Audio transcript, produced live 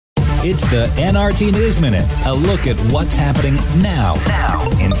It's the NRT News Minute, a look at what's happening now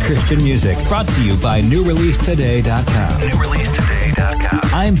in Christian music. Brought to you by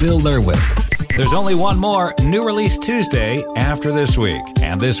NewReleaseToday.com. I'm Bill Lerwick. There's only one more New Release Tuesday after this week,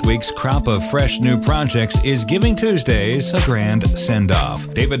 and this week's crop of fresh new projects is giving Tuesdays a grand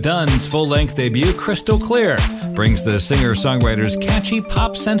send-off. David Dunn's full-length debut, Crystal Clear, brings the singer-songwriter's catchy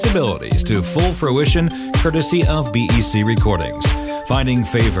pop sensibilities to full fruition courtesy of BEC Recordings. Finding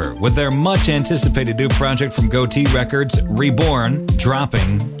favor with their much-anticipated new project from Goatee Records, Reborn,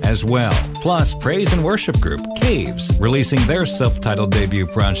 dropping as well. Plus, praise and worship group Caves releasing their self-titled debut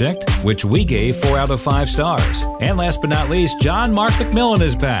project, which we gave 4 out of 5 stars. And last but not least, John Mark McMillan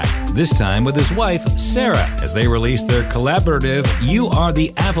is back, this time with his wife, Sarah, as they release their collaborative You Are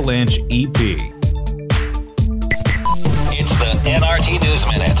the Avalanche EP. It's the NRT News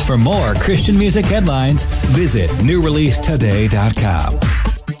Minute. For more Christian music headlines, visit NewReleaseToday.com.